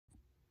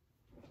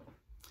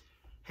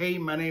Hey,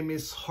 my name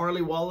is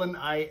Harley Wallen.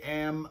 I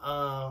am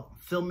a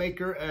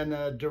filmmaker and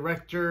a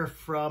director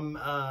from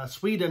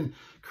Sweden,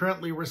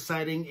 currently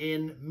residing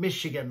in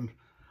Michigan.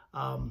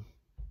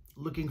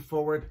 Looking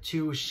forward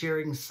to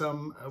sharing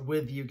some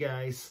with you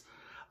guys.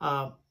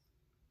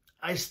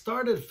 I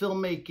started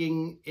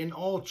filmmaking in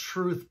all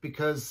truth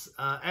because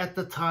at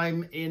the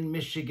time in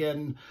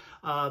Michigan,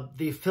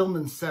 the film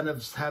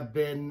incentives have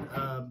been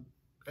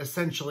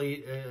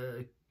essentially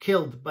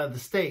killed by the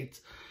state.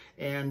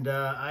 And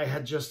I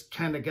had just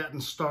kind of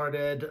gotten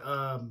started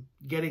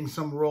getting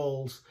some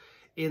roles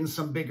in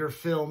some bigger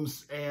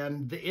films,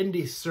 and the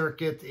indie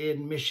circuit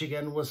in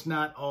Michigan was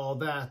not all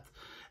that.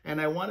 And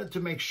I wanted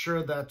to make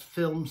sure that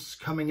films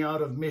coming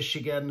out of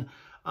Michigan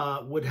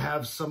would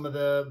have some of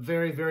the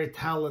very, very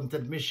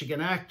talented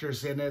Michigan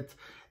actors in it.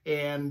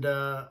 And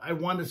I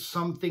wanted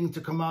something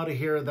to come out of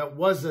here that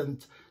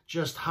wasn't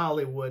just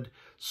Hollywood.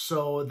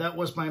 So that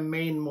was my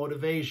main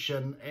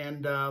motivation.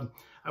 And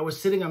I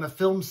was sitting on a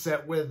film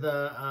set with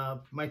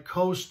my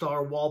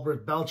co-star,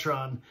 Walbert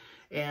Beltran,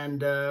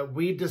 and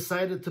we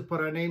decided to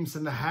put our names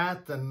in the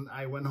hat. And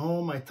I went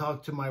home, I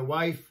talked to my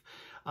wife,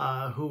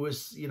 who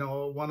is, you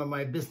know, one of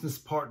my business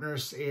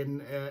partners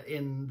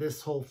in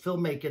this whole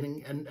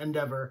filmmaking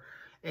endeavor.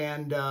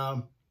 And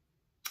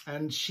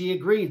she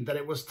agreed that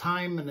it was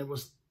time, and it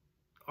was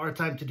our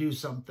time to do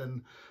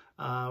something.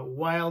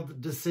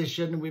 Wild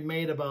decision we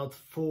made about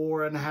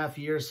 4.5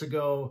 years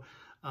ago,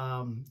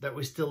 that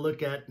we still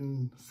look at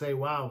and say,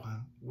 wow,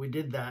 we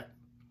did that.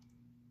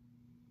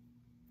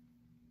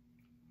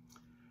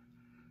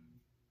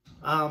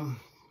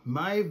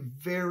 My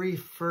very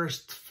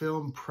first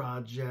film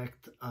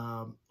project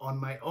on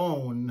my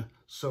own,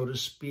 so to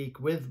speak,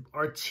 with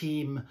our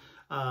team,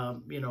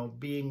 you know,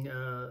 being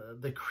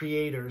the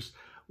creators,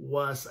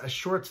 was a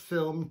short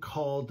film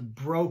called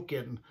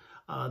Broken.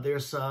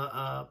 There's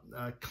a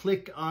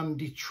Click on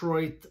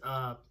Detroit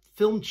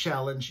film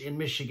challenge in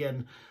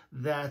Michigan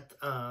that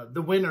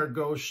the winner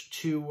goes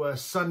to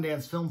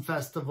Sundance Film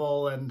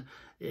Festival, and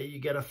you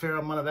get a fair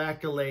amount of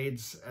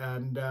accolades.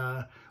 And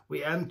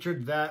we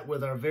entered that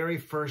with our very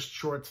first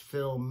short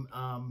film.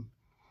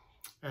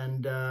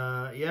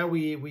 Yeah,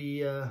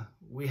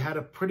 we had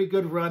a pretty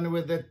good run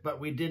with it, but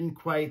we didn't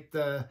quite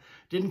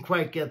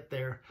get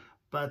there.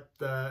 But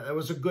it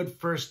was a good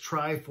first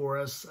try for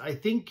us. I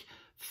think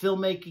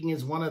filmmaking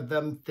is one of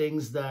them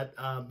things that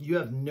you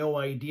have no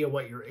idea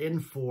what you're in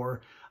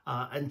for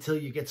until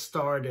you get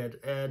started.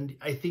 And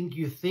I think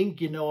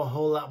you know a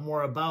whole lot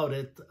more about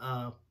it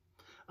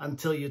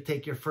until you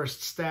take your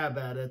first stab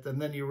at it.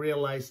 And then you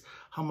realize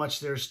how much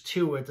there's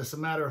to it. As a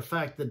matter of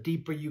fact, the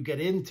deeper you get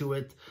into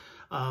it,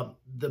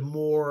 the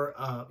more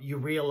you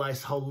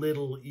realize how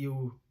little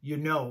you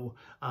know,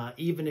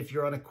 even if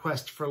you're on a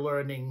quest for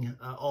learning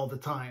all the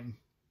time.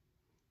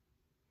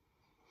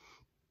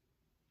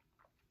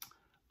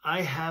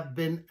 I have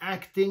been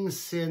acting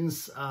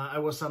since I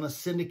was on a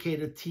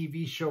syndicated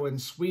TV show in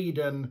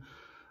Sweden,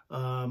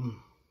 God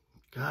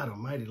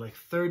almighty, like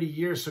 30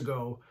 years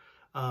ago.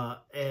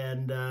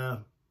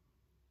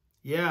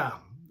 Yeah,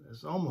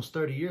 it's almost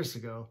 30 years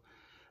ago.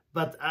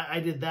 But I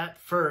did that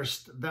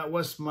first. That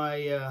was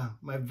my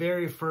my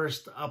very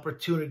first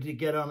opportunity to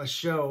get on a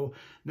show,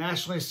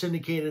 nationally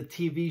syndicated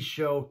TV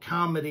show,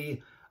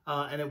 comedy,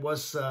 and it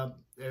was kind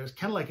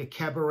of like a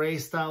cabaret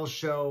style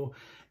show.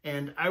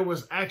 And I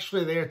was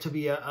actually there to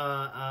be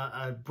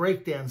a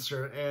break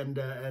dancer, and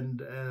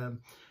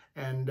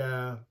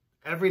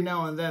every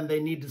now and then they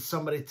needed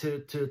somebody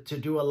to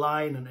do a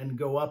line and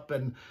go up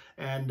and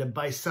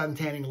buy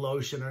suntanning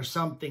lotion or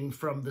something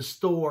from the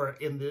store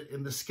in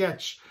the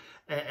sketch,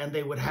 and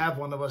they would have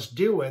one of us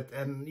do it,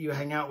 and you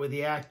hang out with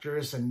the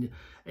actors and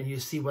you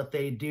see what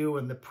they do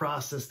and the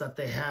process that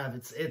they have.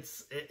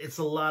 It's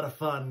a lot of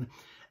fun,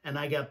 and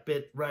I got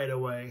bit right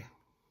away.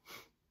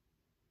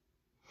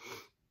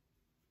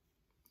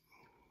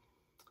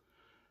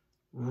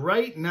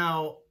 Right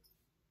now,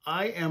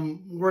 I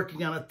am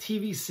working on a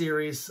TV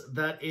series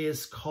that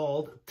is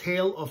called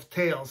Tale of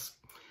Tales.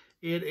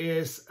 It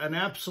is an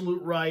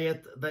absolute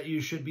riot that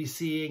you should be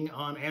seeing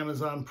on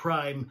Amazon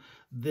Prime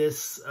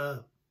this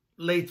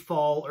late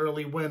fall,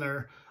 early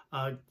winter.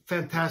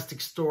 Fantastic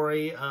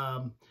story.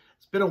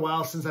 It's been a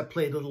while since I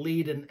played the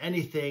lead in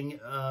anything,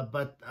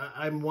 but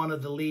I'm one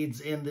of the leads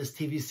in this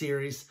TV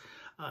series.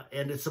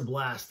 And it's a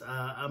blast.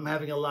 I'm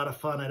having a lot of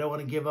fun. I don't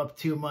want to give up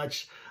too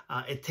much.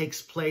 It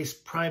takes place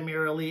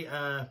primarily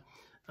at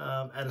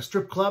a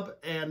strip club,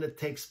 and it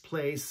takes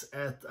place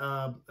at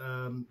a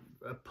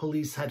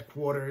police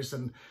headquarters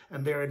and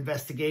their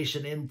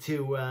investigation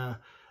into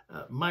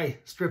my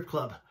strip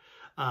club.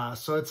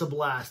 So it's a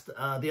blast.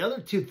 The other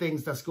two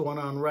things that's going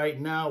on right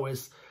now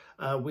is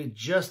we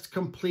just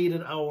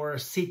completed our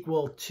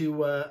sequel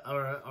to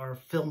our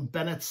film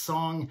Bennett's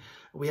Song.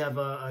 We have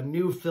a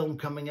new film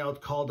coming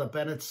out called A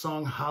Bennett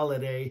Song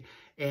Holiday,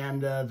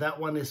 and that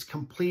one is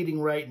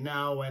completing right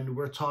now, and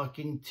we're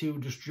talking to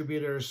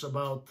distributors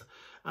about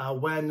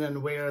when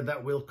and where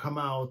that will come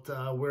out.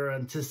 We're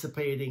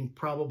anticipating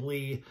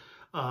probably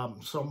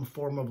some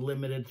form of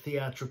limited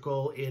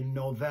theatrical in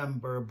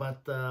November,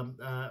 but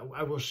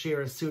I will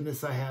share as soon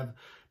as I have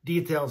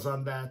details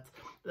on that.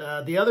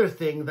 The other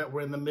thing that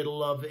we're in the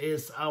middle of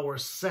is our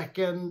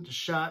second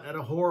shot at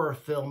a horror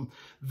film,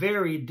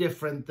 very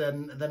different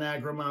than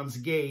Agramon's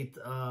Gate,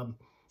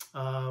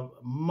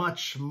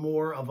 much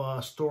more of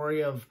a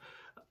story of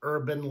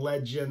urban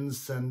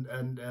legends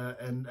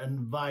and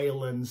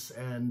violence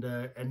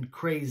and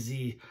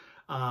crazy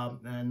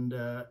and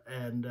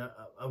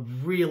a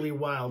really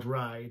wild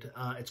ride.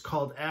 It's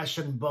called Ash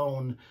and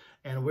Bone,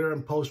 and we're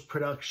in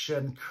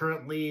post-production.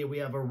 Currently, we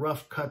have a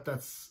rough cut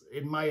that's,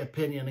 in my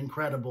opinion,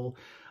 incredible.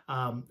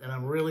 And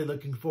I'm really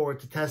looking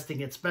forward to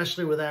testing it,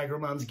 especially with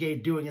Agramon's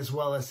Gate doing as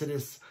well as it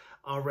is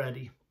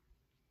already.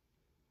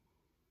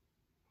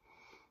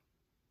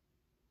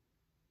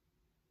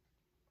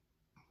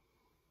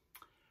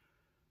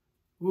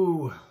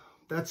 Ooh,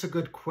 that's a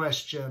good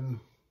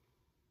question.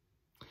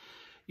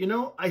 You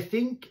know, I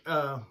think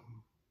to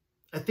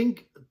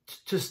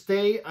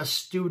stay a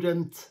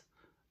student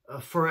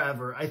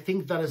forever, I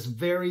think that is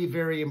very,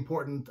 very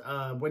important.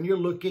 When you're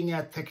looking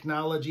at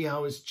technology,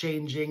 how it's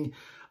changing,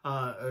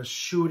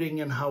 shooting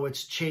and how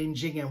it's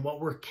changing and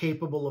what we're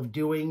capable of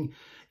doing,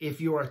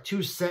 if you are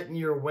too set in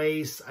your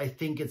ways, I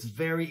think it's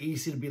very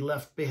easy to be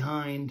left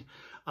behind.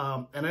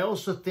 And I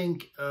also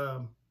think,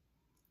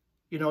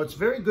 you know, it's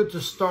very good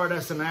to start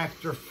as an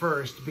actor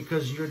first,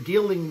 because you're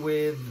dealing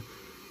with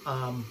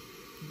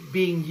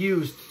being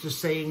used to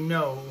saying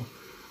no.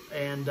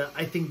 And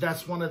I think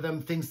that's one of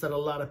them things that a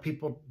lot of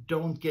people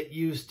don't get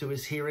used to,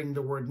 is hearing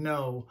the word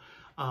no.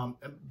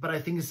 But I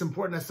think it's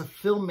important as a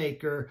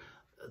filmmaker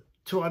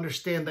to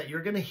understand that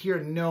you're going to hear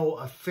no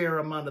a fair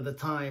amount of the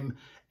time,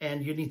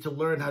 and you need to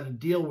learn how to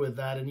deal with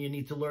that, and you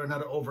need to learn how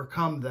to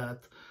overcome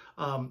that.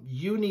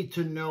 You need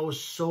to know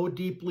so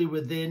deeply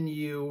within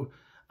you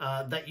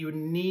that you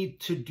need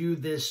to do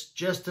this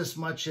just as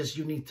much as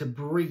you need to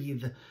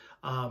breathe,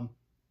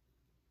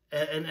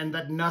 and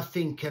that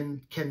nothing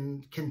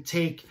can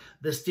take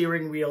the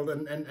steering wheel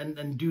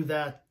and do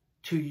that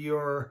to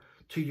your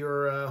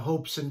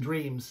hopes and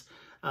dreams.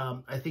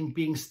 I think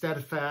being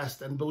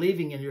steadfast and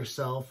believing in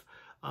yourself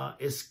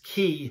is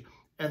key,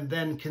 and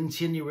then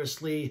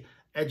continuously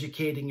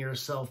educating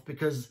yourself,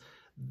 because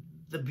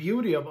the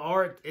beauty of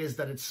art is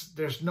that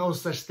there's no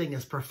such thing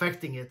as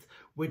perfecting it,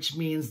 which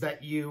means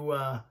that you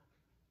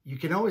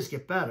can always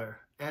get better.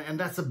 And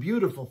that's a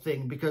beautiful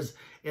thing, because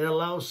it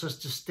allows us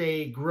to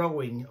stay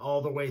growing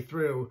all the way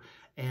through,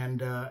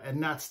 and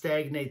not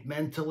stagnate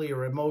mentally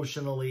or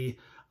emotionally.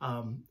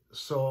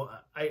 So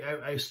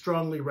I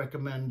strongly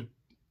recommend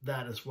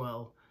that as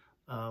well.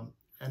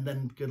 And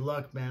then good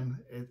luck, man.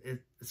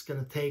 It's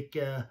gonna take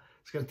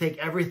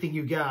everything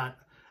you got.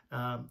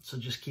 So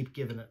just keep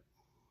giving it.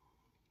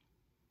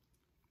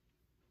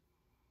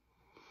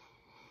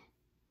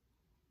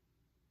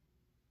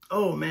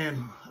 Oh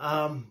man.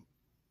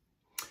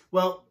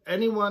 Well,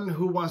 anyone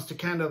who wants to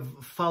kind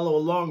of follow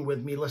along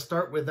with me, let's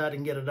start with that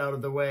and get it out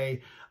of the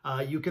way.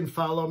 You can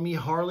follow me,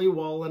 Harley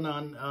Wallen,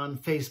 on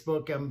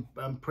Facebook.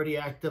 I'm pretty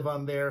active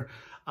on there.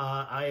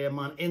 I am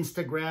on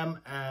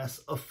Instagram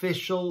as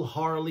official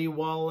Harley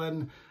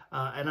Wallen,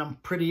 and I'm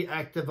pretty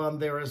active on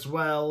there as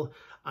well.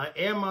 I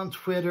am on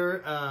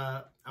Twitter.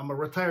 I'm a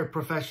retired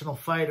professional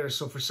fighter,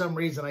 so for some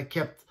reason I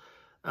kept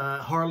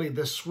Harley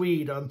the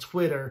Swede on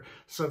Twitter.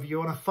 So if you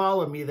want to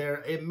follow me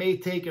there, it may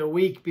take a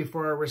week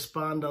before I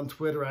respond on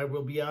Twitter. I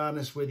will be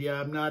honest with you.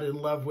 I'm not in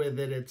love with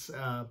it.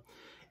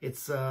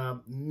 It's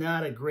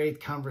not a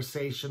great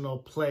conversational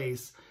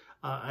place.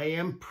 I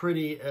am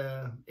pretty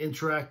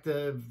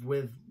interactive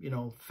with,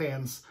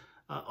 fans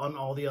on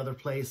all the other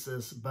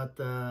places. But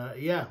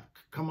yeah,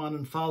 come on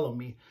and follow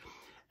me.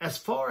 As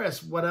far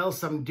as what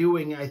else I'm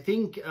doing, I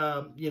think,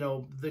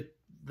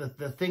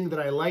 the thing that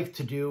I like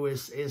to do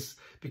is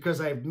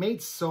because I've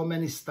made so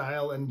many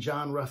style and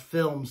genre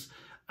films,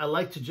 I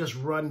like to just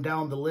run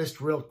down the list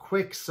real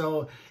quick.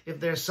 So if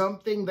there's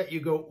something that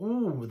you go,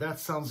 ooh, that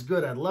sounds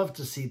good, I'd love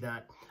to see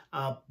that,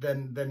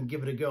 then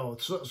give it a go.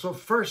 So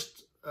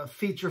first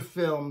feature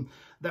film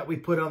that we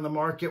put on the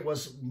market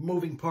was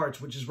Moving Parts,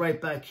 which is right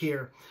back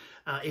here.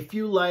 If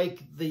you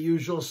like the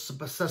usual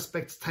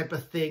suspects type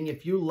of thing,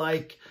 if you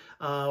like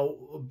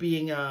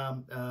being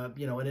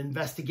an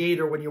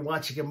investigator when you're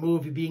watching a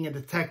movie, being a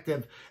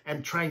detective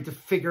and trying to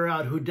figure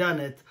out who done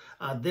it,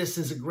 this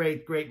is a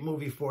great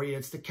movie for you.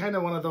 It's the kind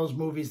of one of those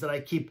movies that I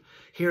keep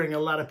hearing a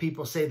lot of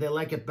people say they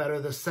like it better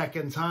the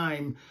second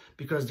time,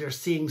 because they're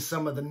seeing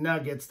some of the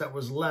nuggets that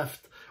was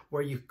left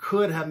where you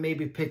could have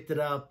maybe picked it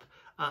up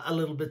a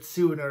little bit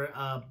sooner.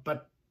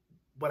 But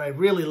what I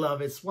really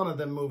love, it's one of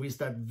the movies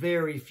that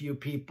very few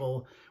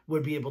people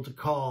would be able to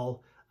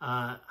call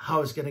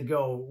how it's going to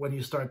go when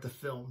you start the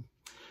film.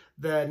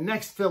 The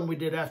next film we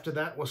did after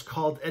that was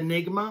called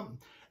Enigma,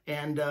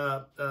 and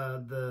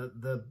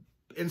the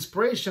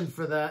inspiration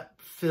for that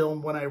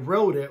film when I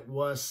wrote it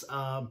was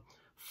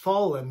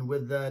Fallen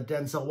with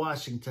Denzel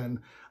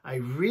Washington. I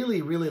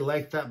really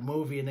liked that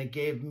movie, and it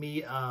gave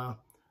me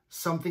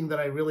something that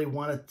I really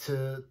wanted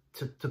to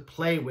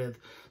play with.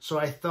 So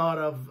I thought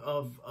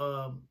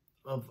of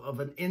of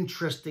an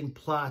interesting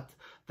plot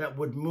that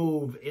would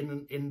move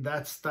in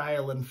that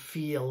style and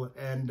feel,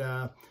 and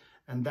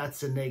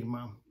that's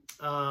Enigma.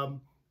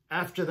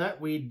 After that,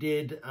 we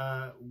did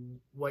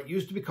what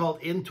used to be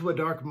called Into a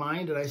Dark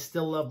Mind, and I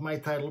still love my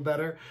title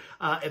better.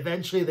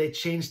 Eventually, they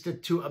changed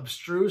it to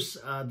Abstruse.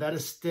 That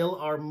is still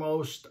our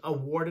most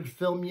awarded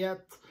film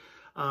yet.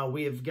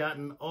 We have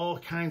gotten all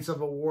kinds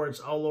of awards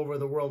all over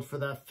the world for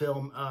that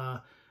film.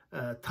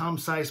 Tom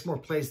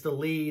Sizemore plays the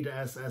lead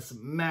as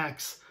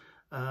Max,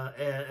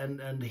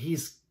 and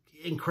he's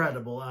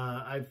incredible.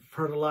 I've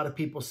heard a lot of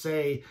people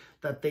say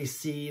that they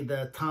see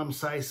the Tom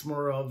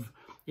Sizemore of,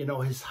 you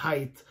know, his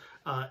height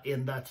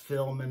in that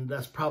film, and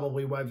that's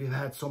probably why we've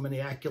had so many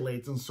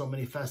accolades and so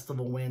many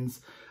festival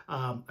wins.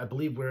 I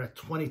believe we're at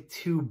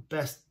 22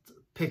 Best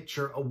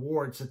Picture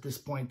awards at this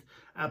point.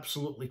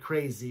 Absolutely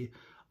crazy.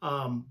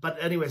 But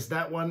anyways,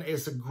 that one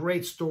is a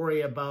great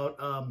story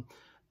about,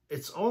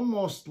 it's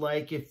almost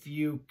like if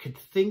you could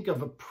think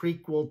of a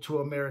prequel to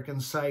American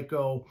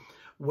Psycho,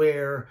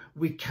 where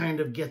we kind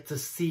of get to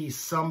see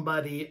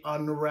somebody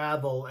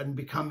unravel and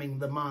becoming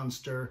the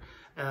monster.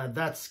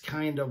 That's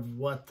kind of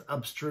what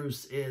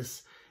Abstruse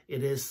is.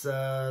 It is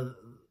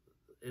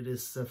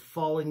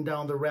falling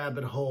down the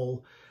rabbit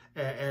hole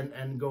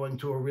and going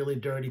to a really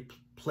dirty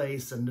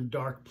place and a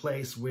dark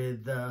place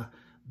with the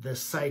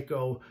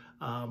psycho,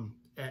 and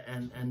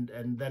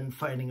then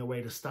finding a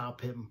way to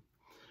stop him.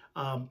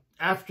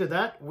 After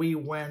that, we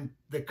went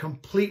the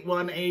complete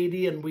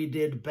 180, and we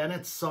did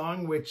Bennett's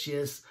Song, which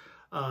is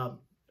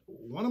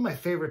one of my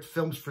favorite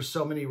films for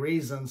so many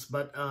reasons,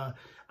 but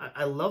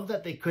I love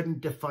that they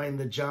couldn't define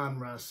the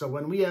genre. So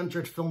when we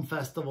entered film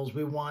festivals,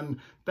 we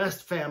won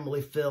Best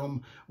Family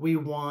Film, we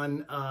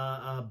won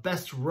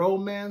Best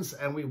Romance,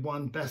 and we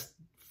won Best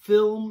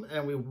Film,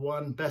 and we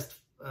won Best,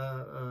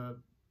 I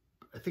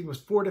think it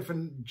was 4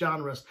 different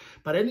genres,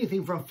 but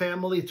anything from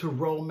family to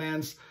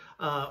romance.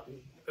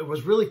 It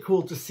was really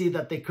cool to see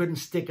that they couldn't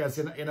stick us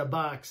in a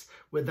box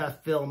with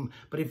that film.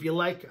 But if you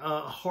like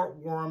a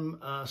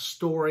heartwarm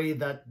story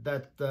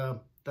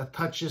that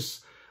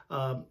touches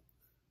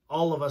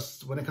all of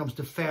us when it comes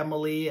to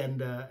family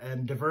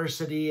and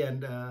diversity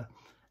and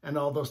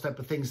all those type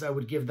of things, I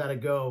would give that a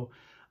go.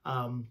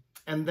 And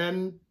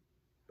then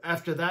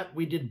after that,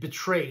 we did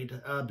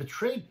Betrayed.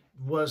 Betrayed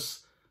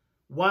was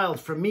wild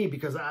for me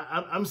because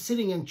I'm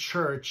sitting in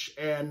church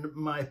and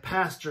my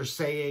pastor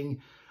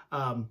saying,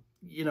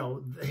 you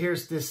know,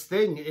 here's this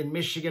thing in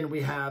Michigan.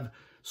 We have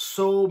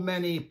so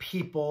many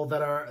people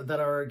that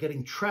are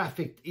getting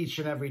trafficked each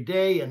and every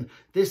day, and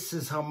this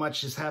is how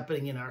much is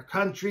happening in our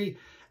country.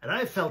 And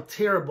I felt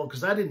terrible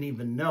because I didn't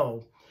even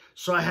know.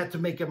 So I had to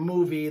make a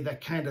movie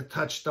that kind of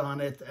touched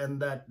on it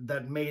and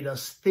that made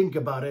us think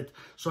about it.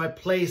 So I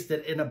placed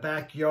it in a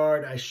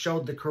backyard. I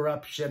showed the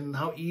corruption,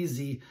 how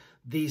easy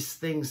these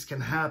things can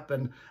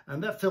happen,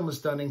 and that film has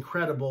done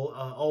incredible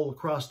all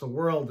across the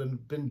world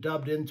and been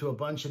dubbed into a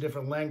bunch of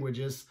different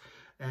languages,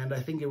 and I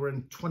think we're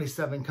in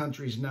 27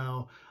 countries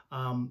now,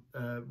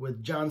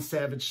 with John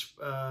Savage,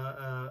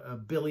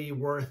 Billy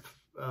Worth,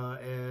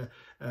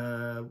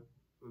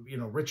 you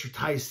know, Richard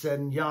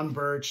Tyson, Jan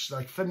Birch,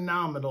 like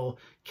phenomenal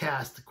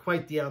cast,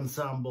 quite the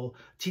ensemble.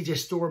 TJ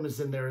Storm is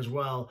in there as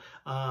well.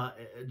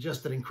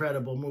 Just an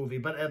incredible movie.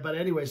 But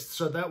anyways,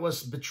 so that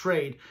was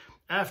Betrayed.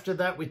 After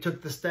that, we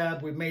took the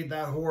stab. We made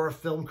that horror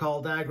film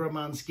called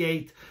Agramon's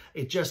Gate.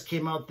 It just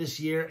came out this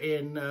year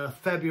in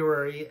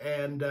February,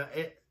 and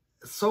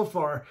so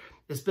far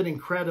it's been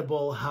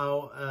incredible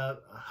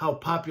how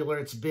popular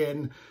it's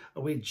been.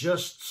 We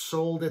just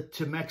sold it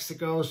to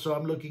Mexico, so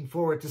I'm looking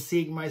forward to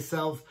seeing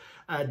myself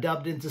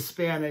dubbed into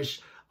Spanish.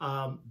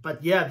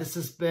 But yeah, this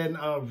has been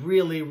a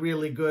really,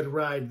 really good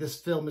ride. This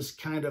film is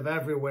kind of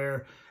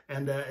everywhere,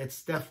 and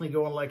it's definitely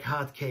going like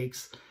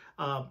hotcakes.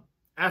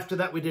 After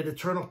that, we did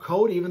Eternal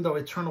Code, even though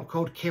Eternal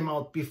Code came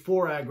out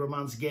before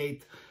Agramon's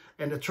Gate.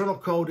 And Eternal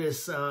Code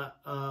is,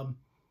 I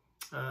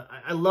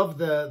love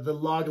the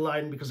log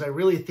line because I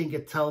really think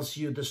it tells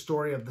you the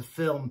story of the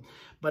film.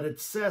 But it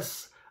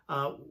says,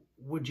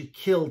 would you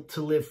kill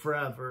to live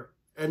forever?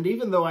 And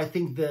even though I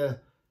think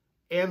the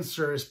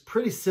answer is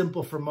pretty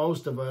simple for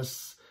most of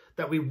us,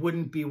 that we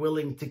wouldn't be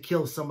willing to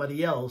kill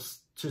somebody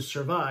else to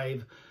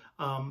survive,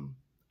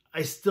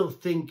 I still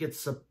think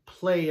it's a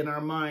play in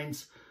our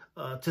minds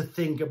to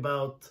think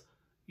about,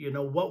 you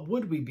know, what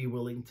would we be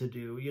willing to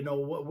do? You know,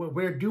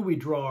 where do we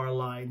draw our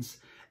lines?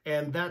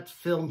 And that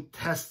film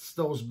tests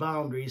those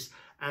boundaries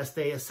as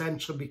they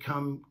essentially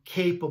become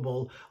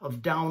capable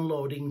of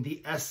downloading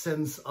the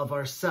essence of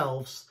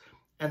ourselves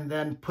and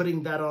then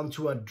putting that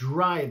onto a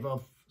drive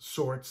of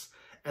sorts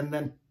and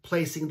then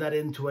placing that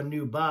into a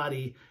new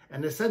body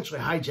and essentially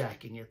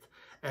hijacking it.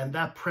 And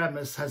that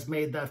premise has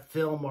made that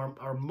film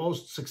our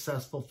most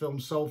successful film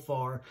so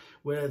far,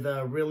 with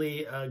a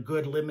really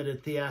good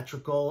limited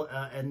theatrical.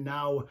 And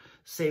now,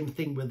 same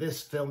thing with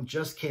this film,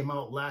 just came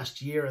out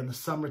last year in the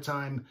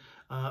summertime.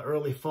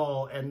 early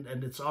fall, and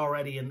it's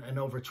already in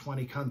over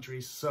 20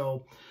 countries.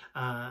 So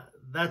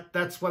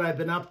that's what I've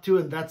been up to,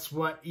 and that's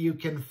what you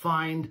can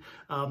find.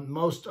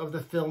 Most of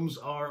the films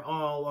are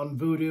all on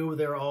Vudu.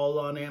 They're all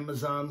on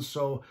Amazon,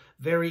 so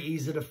very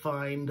easy to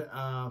find.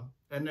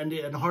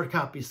 And hard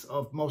copies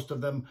of most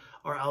of them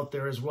are out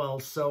there as well.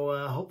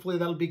 So hopefully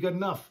that'll be good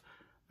enough.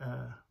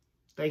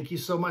 Thank you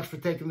so much for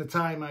taking the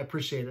time. I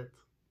appreciate it.